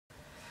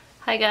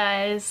Hi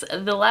guys,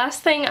 the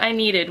last thing I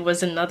needed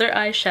was another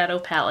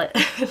eyeshadow palette,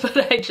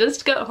 but I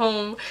just got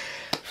home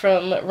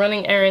from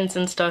running errands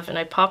and stuff and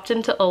I popped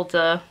into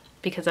Ulta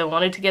because I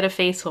wanted to get a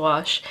face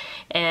wash,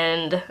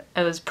 and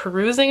I was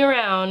perusing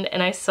around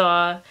and I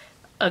saw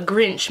a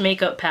Grinch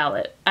makeup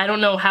palette. I don't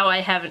know how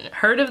I haven't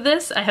heard of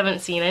this. I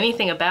haven't seen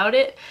anything about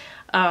it.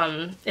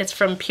 It's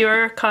from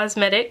PUR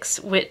Cosmetics,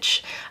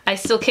 which I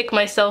still kick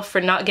myself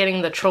for not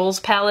getting the Trolls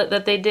palette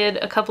that they did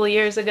a couple of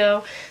years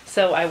ago.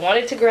 So I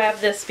wanted to grab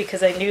this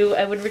because I knew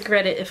I would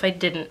regret it if I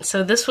didn't.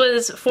 So this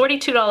was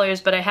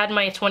 $42, but I had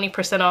my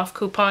 20% off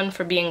coupon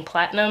for being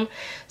platinum,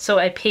 so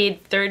I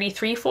paid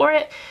 $33 for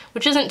it,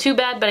 which isn't too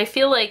bad, but I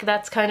feel like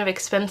that's kind of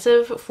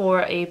expensive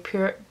for a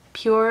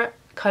PUR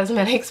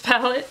Cosmetics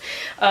palette.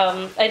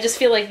 I just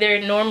feel like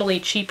they're normally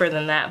cheaper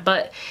than that,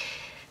 but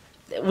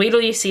wait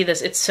till you see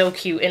this. It's so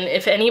cute, and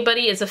if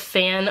anybody is a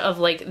fan of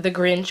like the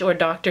Grinch or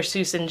Dr.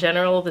 Seuss in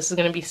general, this is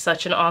going to be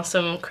such an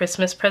awesome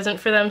Christmas present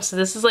for them. So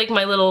this is like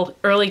my little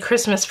early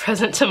Christmas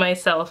present to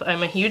myself.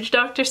 I'm a huge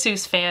Dr.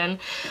 Seuss fan.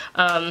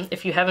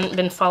 If you haven't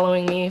been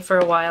following me for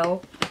a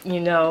while, you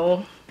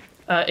know,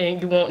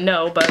 and you won't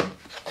know, but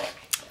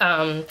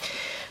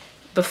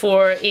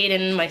before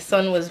Aiden, my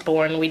son, was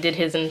born, we did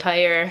his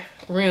entire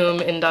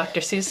room in Dr.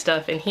 Seuss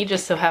stuff, and he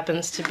just so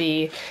happens to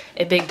be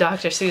a big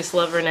Dr. Seuss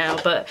lover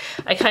now. But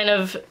I kind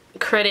of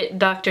credit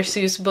Dr.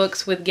 Seuss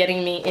books with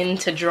getting me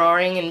into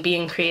drawing and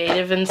being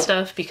creative and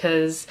stuff,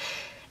 because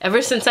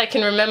ever since I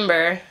can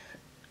remember,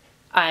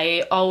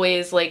 I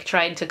always like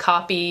tried to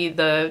copy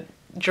the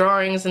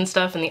drawings and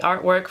stuff and the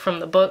artwork from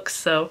the books,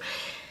 so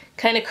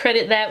kind of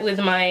credit that with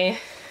my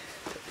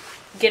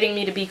getting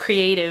me to be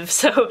creative.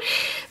 So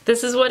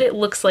this is what it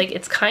looks like.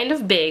 It's kind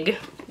of big.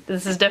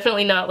 This is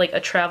definitely not like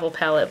a travel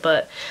palette,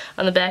 but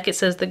on the back it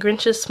says the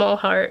Grinch's small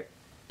heart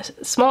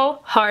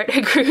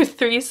grew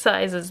 3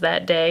 sizes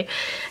that day,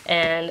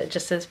 and it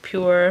just says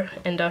PUR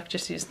and Dr.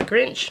 Seuss the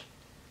Grinch.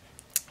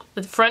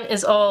 The front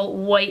is all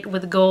white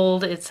with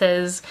gold. It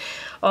says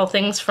all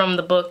things from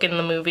the book and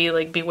the movie,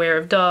 like beware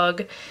of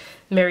dog,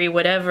 marry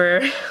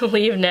whatever,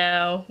 leave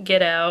now,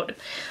 get out.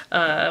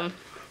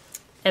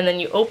 And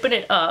then you open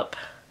it up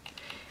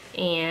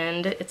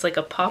and it's like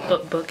a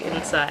pop-up book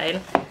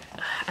inside.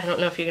 I don't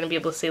know if you're going to be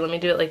able to see. Let me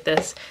do it like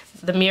this.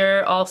 The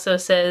mirror also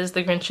says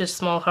the Grinch's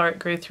small heart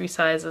grew 3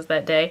 sizes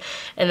that day.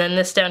 And then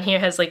this down here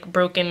has like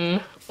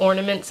broken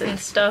ornaments and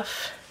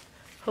stuff.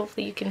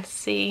 Hopefully you can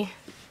see.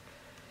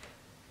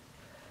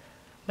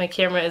 My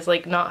camera is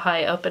like not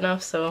high up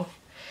enough, so.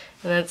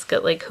 And then it's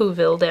got like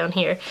Whoville down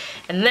here.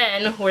 And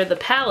then where the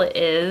palette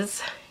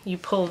is, you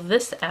pull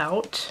this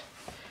out.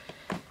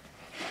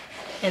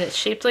 And it's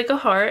shaped like a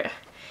heart.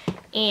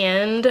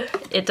 And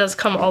it does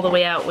come all the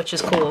way out, which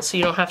is cool, so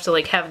you don't have to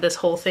like have this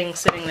whole thing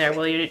sitting there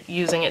while you're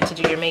using it to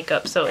do your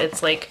makeup. So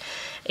it's like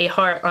a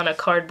heart on a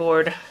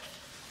cardboard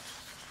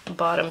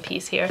bottom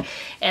piece here,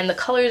 and the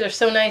colors are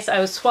so nice. I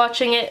was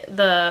swatching it,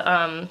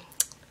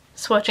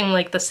 swatching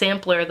like the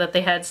sampler that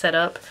they had set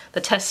up,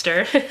 the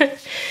tester,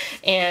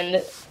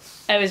 and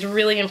I was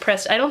really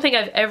impressed. I don't think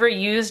I've ever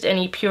used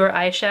any PUR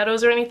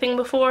eyeshadows or anything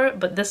before,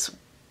 but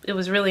it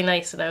was really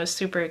nice and I was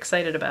super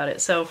excited about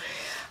it. So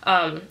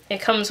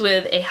it comes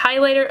with a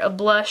highlighter, a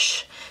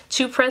blush,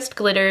 2 pressed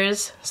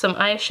glitters, some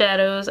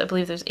eyeshadows. I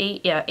believe there's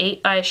 8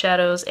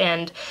 eyeshadows,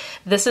 and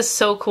this is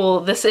so cool.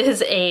 This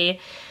is it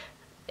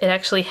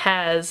actually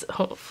has,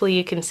 hopefully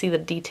you can see the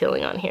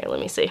detailing on here. Let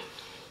me see.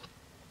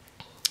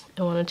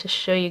 I wanted to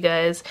show you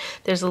guys.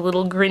 There's a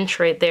little Grinch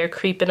right there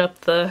creeping up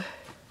the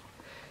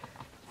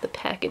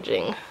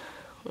packaging.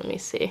 Let me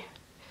see.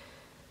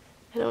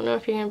 I don't know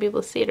if you're going to be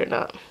able to see it or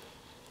not.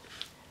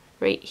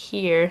 Right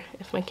here,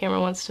 if my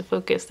camera wants to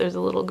focus, there's a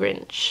little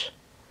Grinch.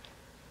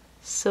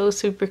 So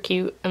super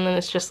cute. And then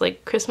it's just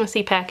like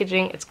Christmassy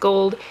packaging. It's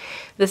gold.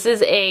 This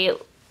is a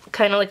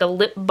kind of like a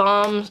lip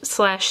balm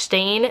slash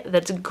stain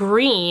that's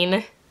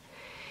green.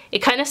 It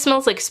kind of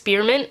smells like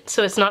spearmint,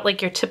 so it's not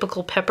like your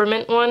typical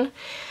peppermint one,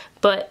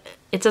 but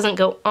it doesn't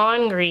go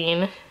on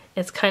green.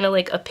 It's kind of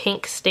like a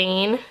pink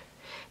stain.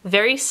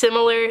 Very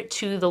similar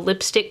to the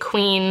Lipstick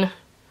Queen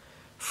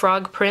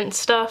frog print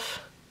stuff.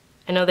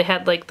 I know they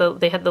had like the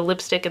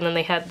lipstick and then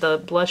they had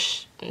the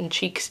blush and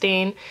cheek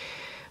stain,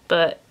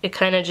 but it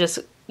kind of just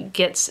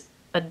gets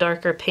a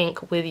darker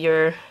pink with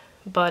your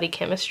body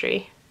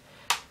chemistry.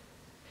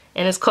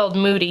 And it's called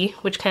Moody,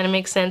 which kind of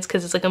makes sense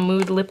because it's like a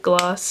mood lip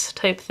gloss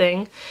type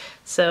thing.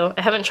 So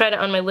I haven't tried it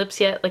on my lips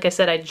yet. Like I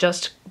said, I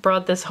just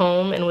brought this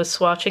home and was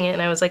swatching it,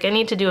 and I was like, I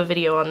need to do a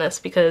video on this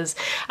because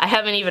I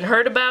haven't even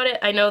heard about it.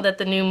 I know that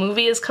the new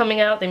movie is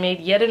coming out. They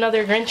made yet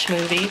another Grinch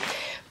movie,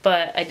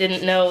 but I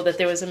didn't know that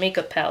there was a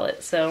makeup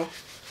palette. So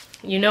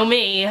you know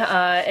me,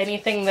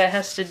 anything that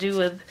has to do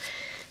with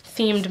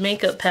themed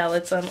makeup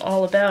palettes, I'm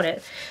all about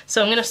it.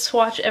 So I'm going to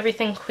swatch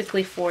everything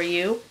quickly for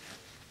you.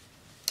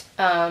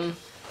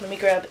 Let me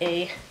grab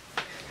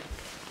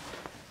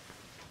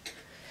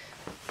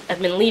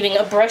I've been leaving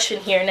a brush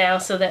in here now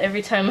so that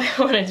every time I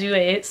want to do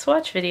a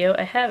swatch video,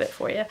 I have it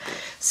for you.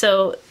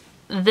 So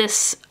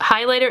this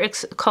highlighter.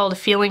 It's called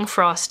Feeling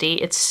Frosty.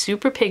 It's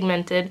super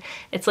pigmented.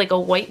 It's like a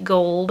white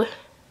gold.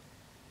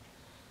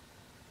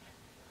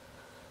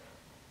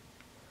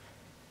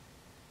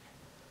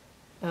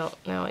 Oh,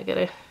 now I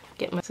gotta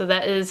get my... So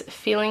that is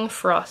Feeling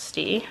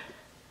Frosty.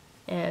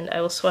 And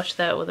I will swatch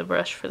that with a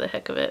brush for the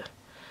heck of it.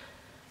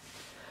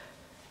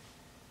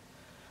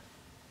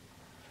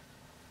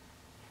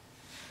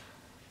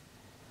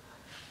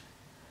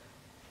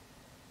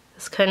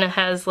 This kind of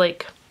has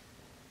like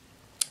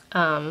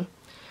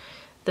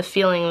the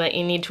feeling that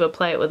you need to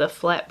apply it with a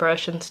flat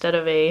brush instead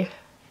of a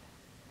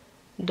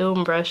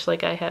dome brush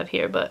like I have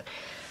here, but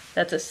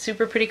that's a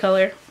super pretty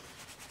color.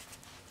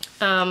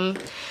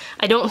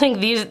 I don't think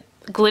these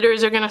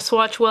glitters are gonna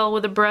swatch well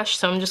with a brush,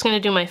 so I'm just gonna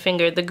do my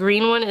finger. The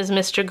green one is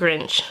Mr.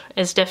 Grinch.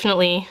 It's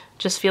definitely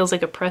just feels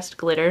like a pressed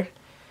glitter,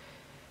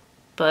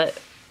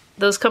 but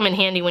those come in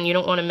handy when you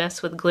don't want to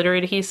mess with glitter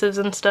adhesives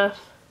and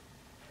stuff.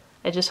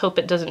 I just hope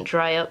it doesn't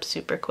dry up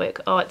super quick.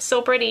 Oh, it's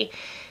so pretty.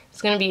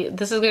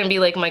 This is gonna be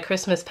like my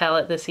Christmas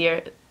palette this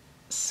year.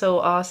 So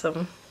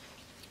awesome.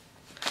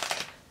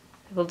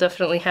 I will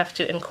definitely have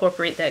to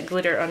incorporate that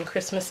glitter on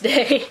Christmas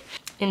Day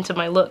into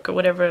my look, or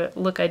whatever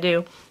look I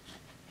do.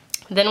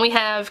 Then we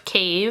have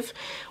Cave,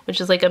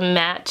 which is like a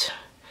matte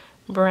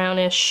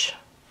brownish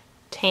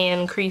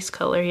tan crease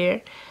color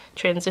here,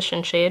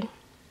 transition shade.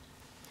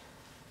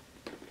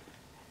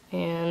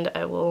 And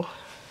I will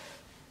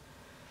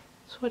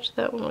swatch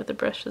that one with the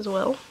brush as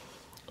well.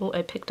 Oh,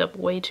 I picked up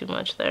way too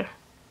much there.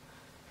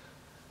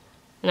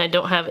 And I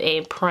don't have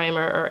a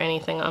primer or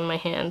anything on my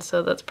hand,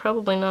 so that's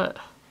probably not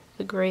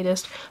the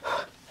greatest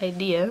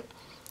idea.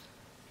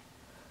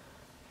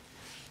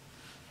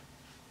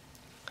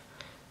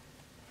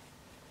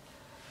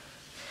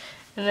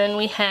 And then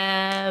we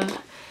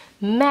have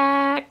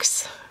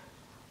Max,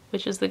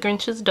 which is the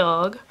Grinch's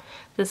dog.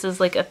 This is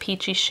like a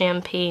peachy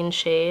champagne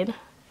shade.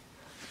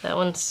 That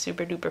one's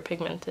super duper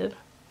pigmented.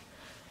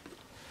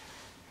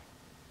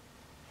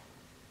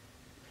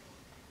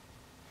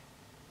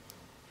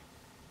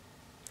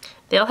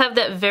 They all have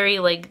that very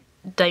like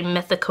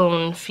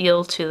dimethicone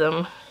feel to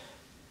them.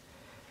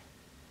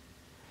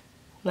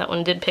 That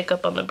one did pick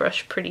up on the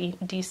brush pretty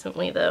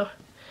decently though.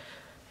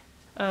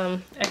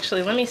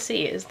 Actually, let me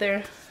see, is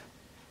there...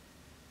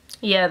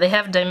 Yeah, they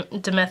have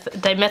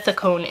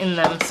dimethicone in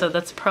them, so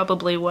that's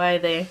probably why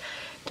they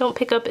don't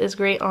pick up as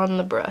great on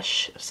the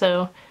brush.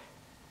 So,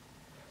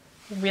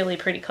 really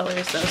pretty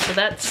colors though. So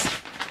that's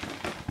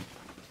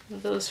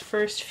those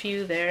first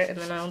few there, and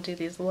then I'll do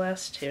these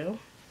last two.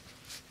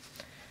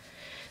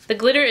 The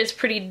glitter is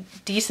pretty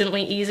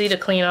decently easy to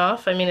clean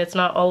off. I mean, it's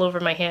not all over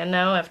my hand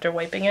now after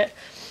wiping it.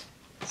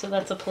 So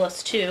that's a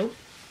 +2.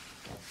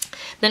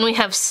 Then we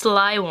have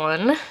Sly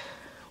One,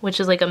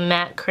 which is like a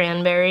matte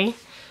cranberry.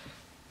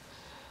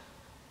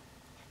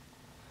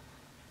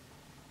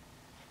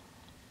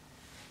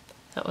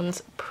 That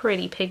one's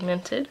pretty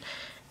pigmented,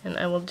 and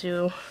I will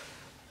do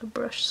a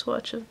brush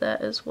swatch of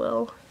that as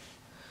well.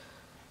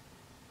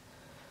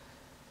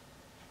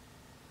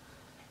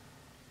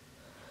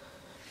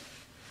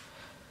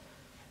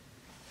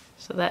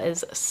 So that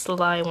is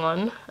Sly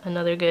One,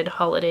 another good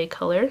holiday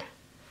color.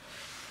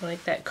 I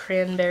like that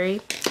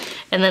cranberry.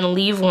 And then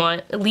Leave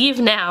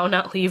Now,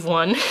 not Leave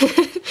One.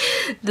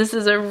 This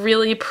is a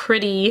really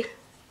pretty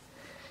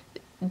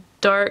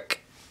dark,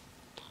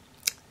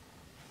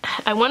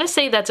 I want to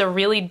say that's a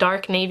really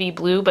dark navy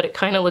blue, but it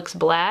kind of looks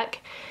black,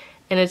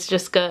 and it's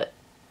just got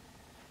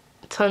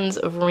tons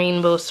of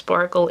rainbow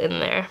sparkle in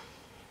there.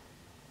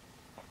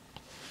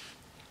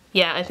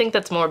 Yeah, I think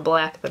that's more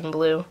black than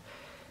blue.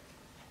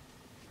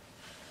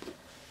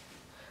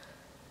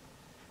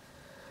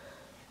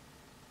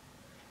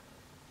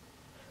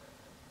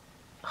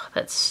 Oh,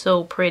 that's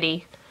so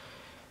pretty.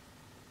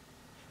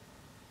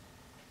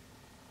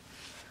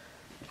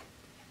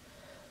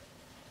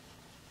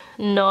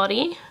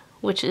 Naughty,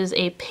 which is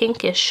a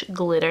pinkish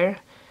glitter.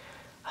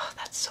 Oh,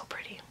 that's so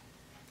pretty.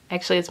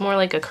 Actually, it's more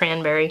like a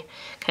cranberry.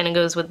 Kind of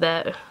goes with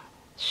that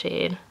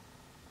shade.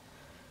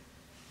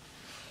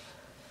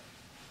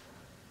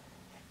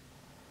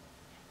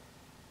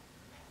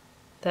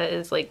 That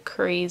is like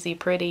crazy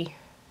pretty.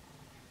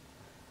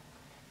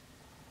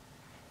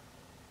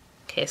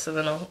 Okay, so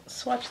then I'll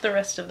swatch the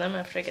rest of them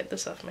after I get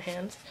this off my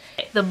hands.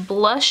 Okay, the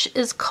blush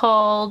is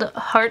called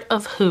Heart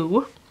of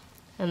Who.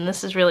 And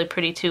this is really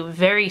pretty too,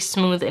 very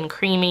smooth and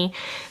creamy.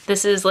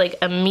 This is like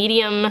a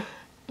medium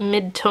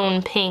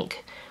mid-tone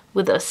pink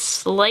with a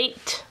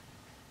slight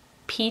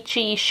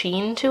peachy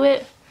sheen to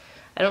it.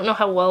 I don't know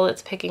how well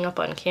it's picking up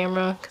on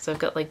camera because I've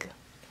got like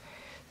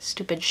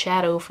stupid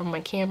shadow from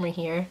my camera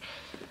here.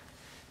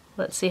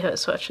 Let's see how it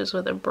swatches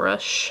with a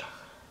brush.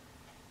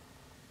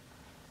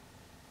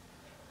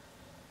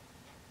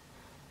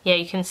 Yeah,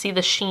 you can see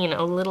the sheen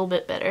a little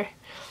bit better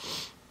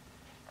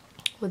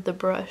with the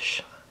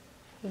brush.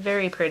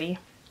 Very pretty.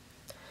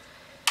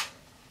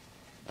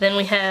 Then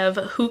we have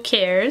Who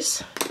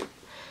Cares,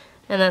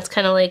 and that's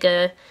kind of like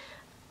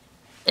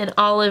an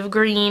olive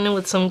green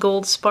with some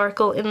gold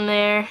sparkle in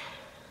there.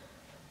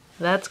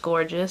 That's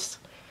gorgeous.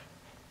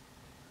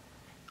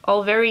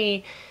 All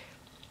very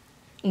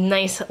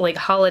nice like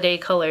holiday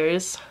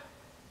colors.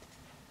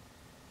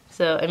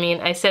 So, I mean,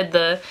 I said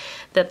that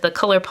the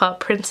ColourPop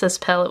Princess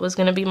palette was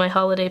going to be my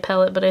holiday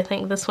palette, but I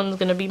think this one's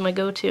going to be my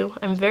go-to.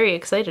 I'm very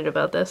excited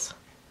about this.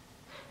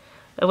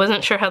 I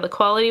wasn't sure how the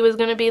quality was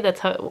going to be,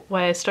 that's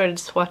why I started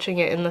swatching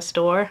it in the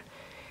store,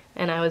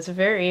 and I was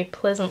very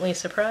pleasantly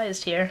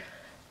surprised here.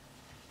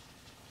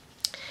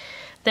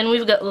 Then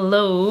we've got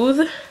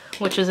Loathe,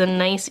 which is a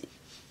nice,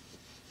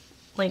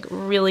 like,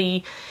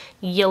 really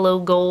yellow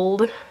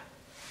gold.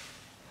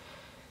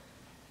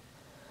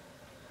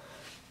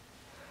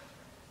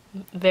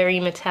 Very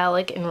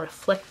metallic and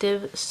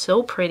reflective,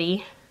 so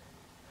pretty.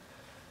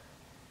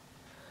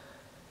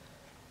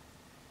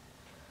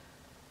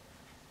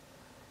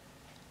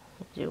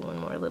 Do one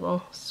more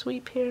little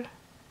sweep here.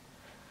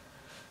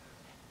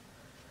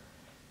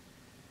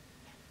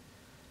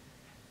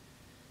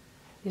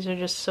 These are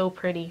just so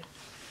pretty.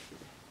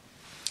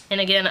 And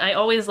again, I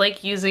always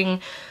like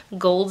using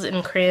golds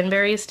and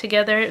cranberries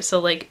together, so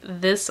like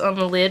this on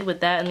the lid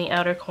with that in the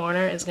outer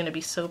corner is going to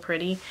be so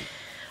pretty.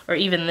 Or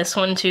even this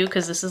one too,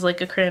 because this is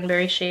like a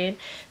cranberry shade.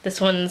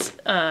 This one's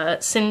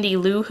Cindy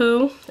Lou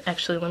Who.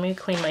 Actually, let me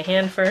clean my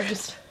hand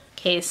first.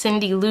 Okay,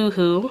 Cindy Lou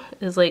Who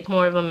is like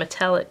more of a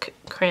metallic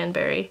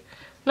cranberry.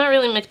 Not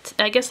really,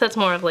 I guess that's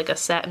more of like a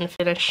satin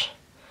finish.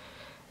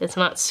 It's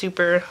not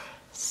super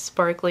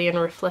sparkly and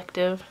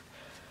reflective.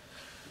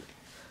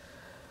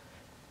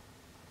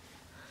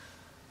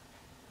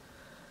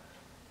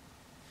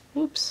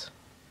 Oops.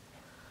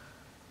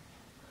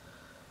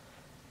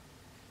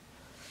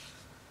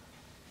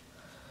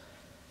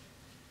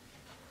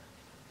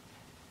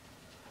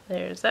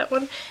 There's that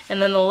one.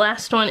 And then the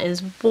last one is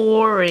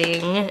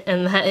Boring,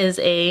 and that is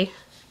a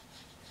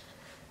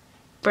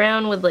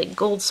brown with like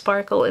gold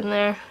sparkle in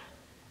there.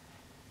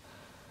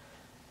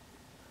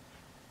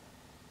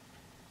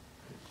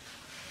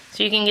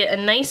 So you can get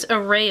a nice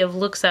array of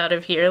looks out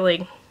of here,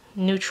 like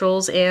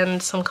neutrals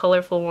and some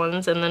colorful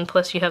ones, and then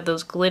plus you have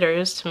those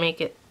glitters to make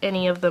it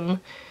any of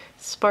them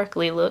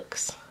sparkly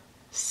looks.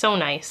 So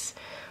nice.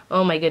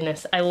 Oh my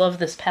goodness, I love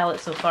this palette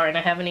so far, and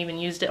I haven't even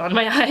used it on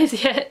my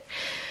eyes yet.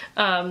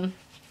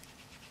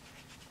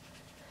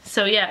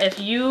 So yeah, if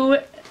you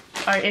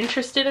are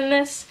interested in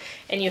this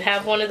and you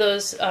have one of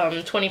those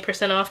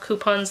 20% off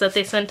coupons that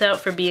they sent out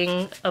for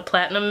being a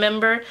platinum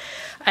member,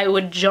 I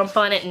would jump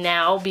on it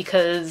now,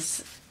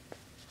 because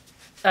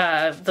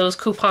those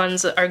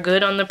coupons are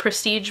good on the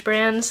prestige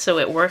brands, so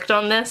it worked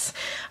on this.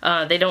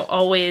 They don't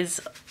always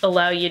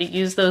allow you to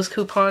use those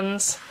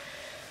coupons.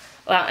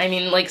 I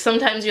mean, like,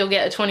 sometimes you'll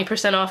get a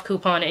 20% off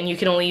coupon and you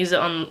can only use it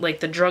on,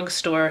 like, the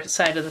drugstore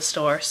side of the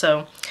store,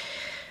 so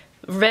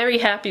very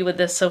happy with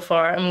this so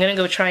far. I'm gonna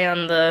go try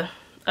on the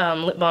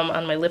lip balm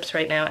on my lips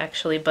right now,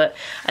 actually, but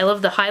I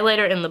love the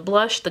highlighter and the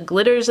blush. The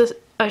glitters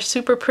are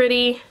super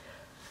pretty.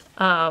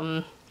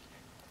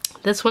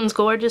 This one's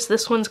gorgeous,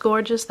 this one's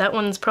gorgeous, that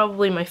one's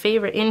probably my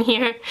favorite in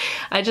here.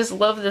 I just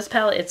love this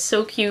palette. It's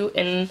so cute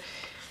and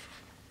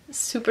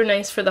super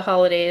nice for the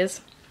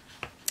holidays.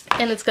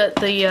 And it's got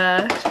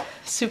the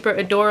super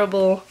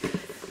adorable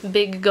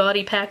big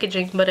gaudy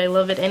packaging, but I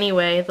love it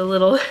anyway. The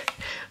little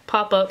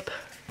pop-up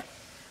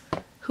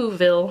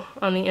Whoville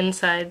on the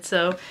inside,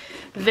 so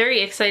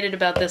very excited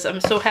about this. I'm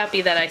so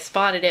happy that I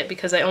spotted it,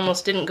 because I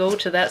almost didn't go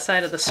to that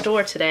side of the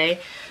store today.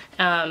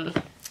 I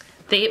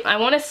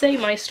want to say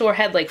my store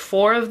had like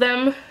 4 of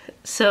them,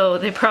 so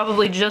they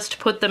probably just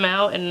put them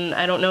out, and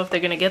I don't know if they're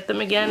gonna get them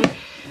again,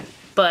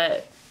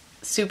 but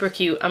super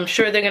cute. I'm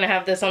sure they're gonna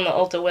have this on the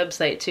Ulta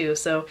website too,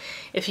 so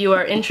if you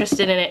are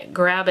interested in it,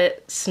 grab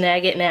it,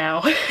 snag it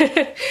now.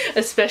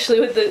 Especially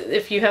with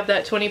if you have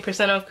that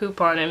 20% off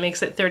coupon, it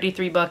makes it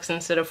 33 bucks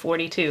instead of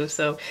 42,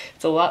 so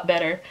it's a lot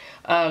better.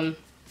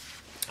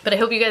 But I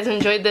hope you guys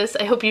enjoyed this.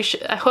 I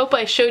hope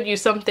I showed you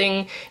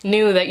something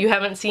new that you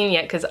haven't seen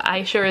yet, because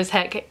I sure as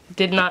heck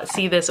did not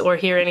see this or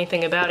hear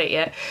anything about it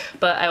yet.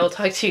 But I will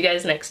talk to you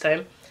guys next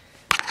time.